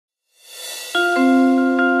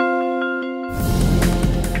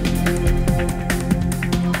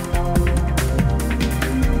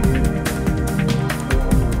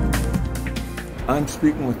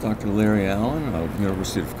speaking with Dr. Larry Allen of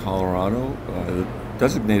University of Colorado,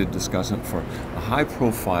 designated discussant for a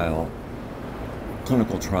high-profile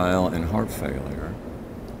clinical trial in heart failure,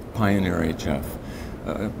 Pioneer HF.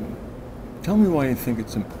 Tell me why you think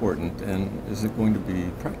it's important, and is it going to be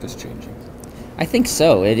practice-changing? I think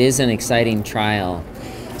so. It is an exciting trial.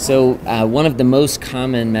 So one of the most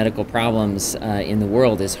common medical problems in the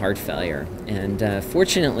world is heart failure. And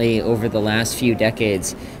fortunately, over the last few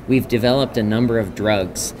decades, we've developed a number of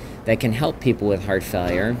drugs that can help people with heart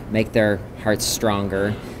failure, make their hearts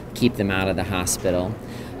stronger, keep them out of the hospital.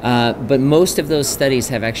 But most of those studies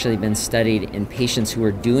have actually been studied in patients who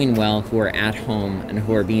are doing well, who are at home, and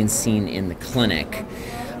who are being seen in the clinic.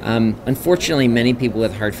 Unfortunately, many people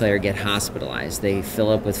with heart failure get hospitalized. They fill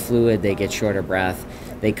up with fluid, they get short of breath,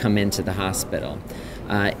 they come into the hospital.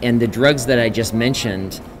 And the drugs that I just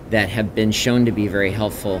mentioned that have been shown to be very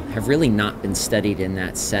helpful have really not been studied in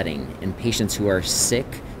that setting, in patients who are sick,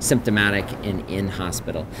 symptomatic, and in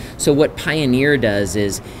hospital. So what Pioneer does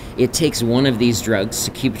is it takes one of these drugs,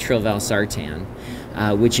 Sacubitril valsartan,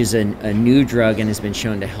 which is a new drug and has been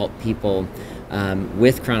shown to help people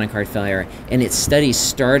with chronic heart failure, and it studies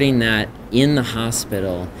starting that in the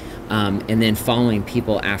hospital and then following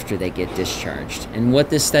people after they get discharged. And what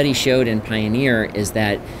this study showed in Pioneer is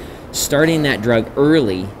that starting that drug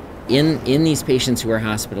early in these patients who are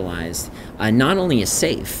hospitalized not only is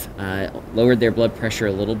safe, lowered their blood pressure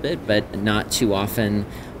a little bit, but not too often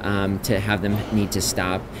to have them need to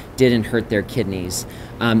stop, didn't hurt their kidneys.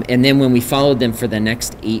 And then when we followed them for the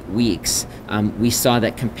next 8 weeks, we saw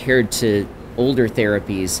that compared to older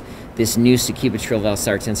therapies, this new Sacubitril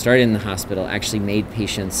valsartan started in the hospital actually made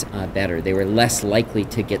patients better. They were less likely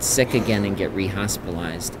to get sick again and get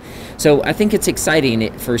rehospitalized. So I think it's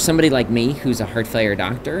exciting. For somebody like me who's a heart failure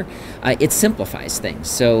doctor, it simplifies things.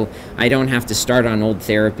 So I don't have to start on old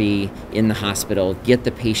therapy in the hospital, get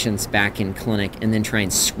the patients back in clinic, and then try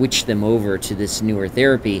and switch them over to this newer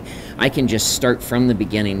therapy. I can just start from the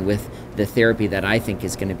beginning with the therapy that I think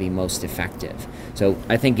is going to be most effective. So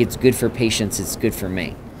I think it's good for patients, it's good for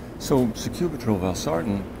me. So Sacubitril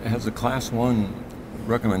valsartan has a Class 1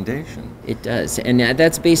 recommendation. It does, and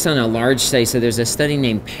that's based on a large study. So there's a study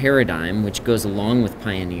named Paradigm, which goes along with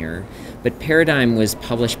Pioneer, but Paradigm was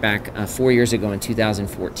published back 4 years ago in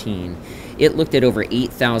 2014. It looked at over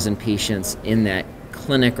 8,000 patients in that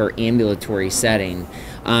clinic or ambulatory setting,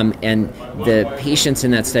 and the patients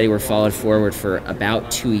in that study were followed forward for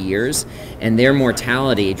about 2 years, and their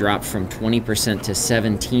mortality dropped from 20% to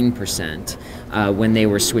 17% when they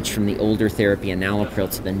were switched from the older therapy, enalapril,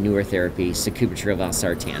 to the newer therapy, Sacubitril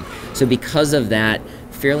valsartan. So because of that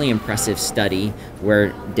fairly impressive study where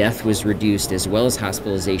death was reduced as well as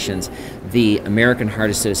hospitalizations, the American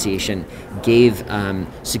Heart Association gave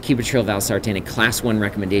Sacubitril valsartan a Class 1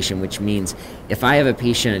 recommendation, which means if I have a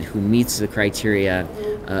patient who meets the criteria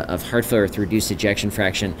of heart failure with reduced ejection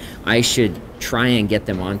fraction, I should try and get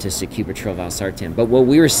them onto Sacubitril valsartan. But what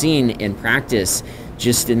we were seeing in practice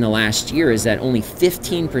just in the last year is that only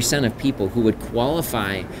 15% of people who would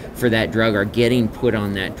qualify for that drug are getting put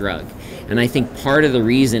on that drug. And I think part of the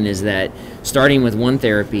reason is that starting with one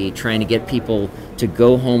therapy, trying to get people to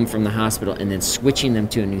go home from the hospital and then switching them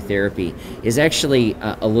to a new therapy is actually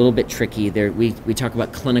a little bit tricky. We talk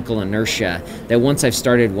about clinical inertia, that once I've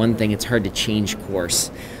started one thing, it's hard to change course.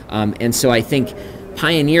 And so I think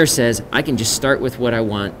Pioneer says, I can just start with what I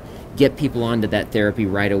want, get people onto that therapy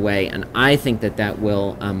right away, and I think that that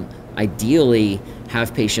will ideally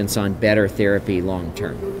have patients on better therapy long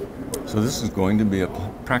term. So this is going to be a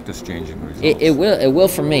practice-changing result. It will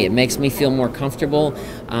for me. It makes me feel more comfortable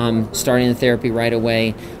starting the therapy right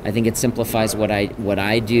away. I think it simplifies what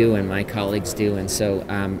I do and my colleagues do, and so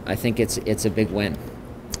I think it's a big win.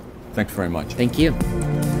 Thanks very much. Thank you.